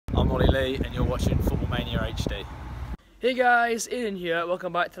Ollie Lee and you're watching Football Mania HD. Hey guys, Ian here,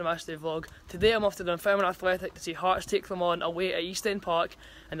 welcome back to the matchday vlog. Today I'm off to Dunfermline Athletic to see Hearts take them on away at East End Park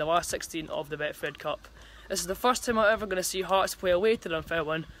in the last 16 of the Betfred Cup. This is the first time I'm ever going to see Hearts play away to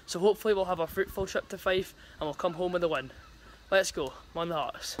Dunfermline, so hopefully we'll have a fruitful trip to Fife and we'll come home with a win. Let's go, on the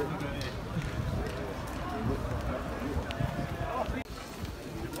Hearts.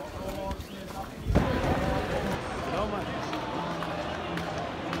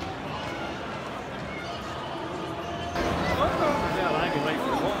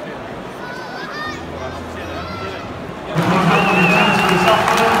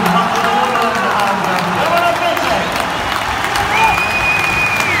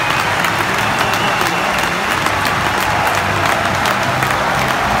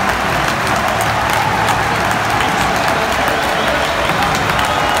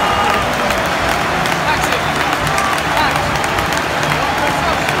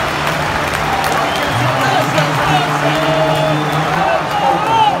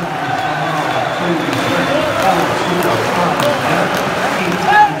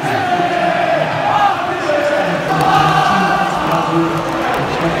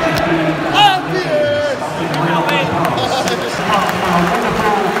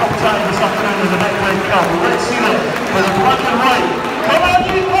 Let's see them with a black and white. Come on,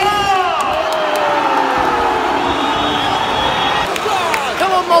 you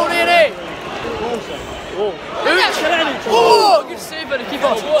Come on, Mulroney! Oh, good save by the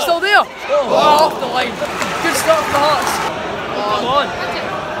keeper. Still there? Oh, off the line. Good start for the Hearts. Come on.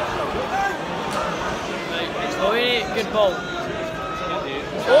 Mulroney, good ball.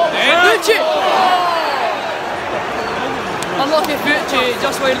 Oh, Fucci! Unlucky Fucci,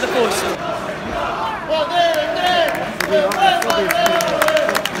 just wide of the post.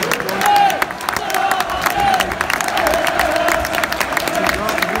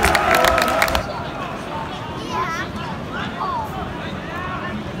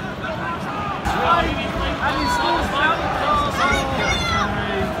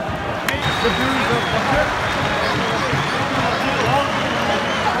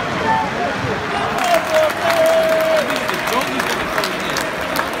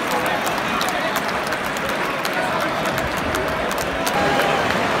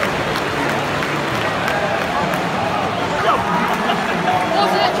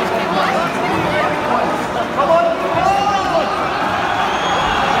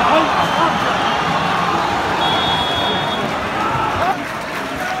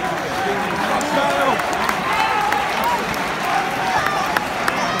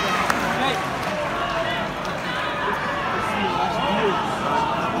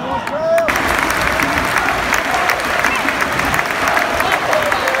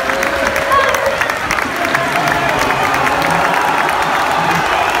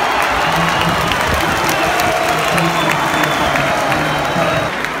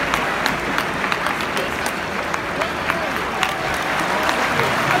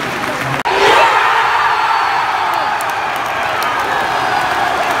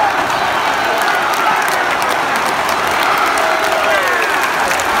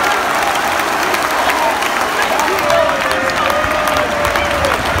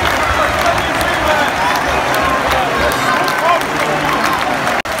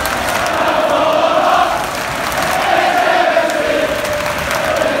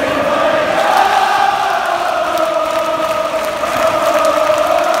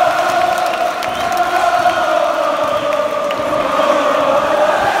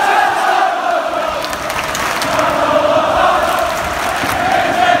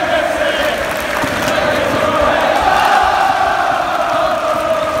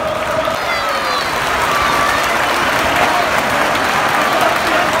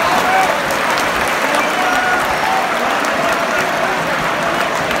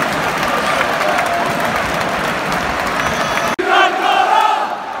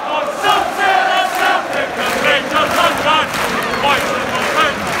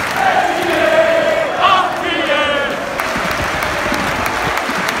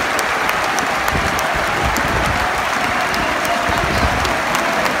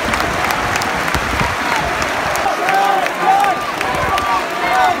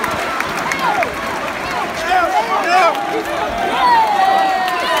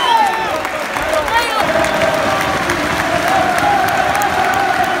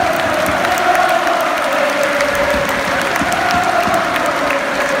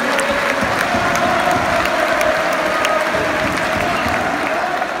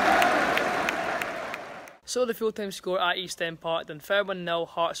 So the full-time score at East End Park, Dunfermline 0,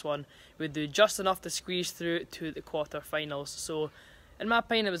 Hearts 1, would do just enough to squeeze through to the quarter-finals. So In my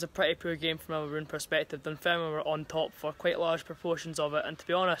opinion, it was a pretty poor game from a Maroon perspective. Dunfermline were on top for quite large proportions of it, and to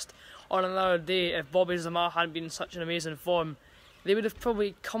be honest, on another day, if Bobby Zama hadn't been in such an amazing form, they would have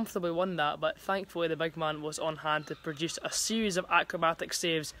probably comfortably won that, but thankfully the big man was on hand to produce a series of acrobatic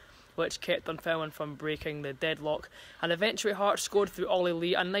saves which kept Dunfermline from breaking the deadlock, and eventually Hearts scored through Ollie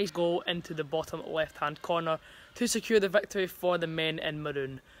Lee a nice goal into the bottom left hand corner to secure the victory for the men in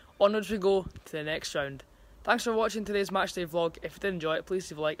Maroon. Onwards we go to the next round. Thanks for watching today's matchday vlog. If you did enjoy it, please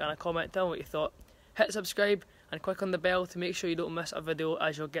leave a like and a comment, tell me what you thought. Hit subscribe and click on the bell to make sure you don't miss a video,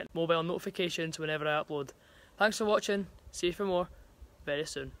 as you'll get mobile notifications whenever I upload. Thanks for watching, see you for more very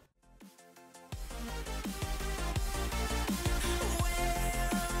soon.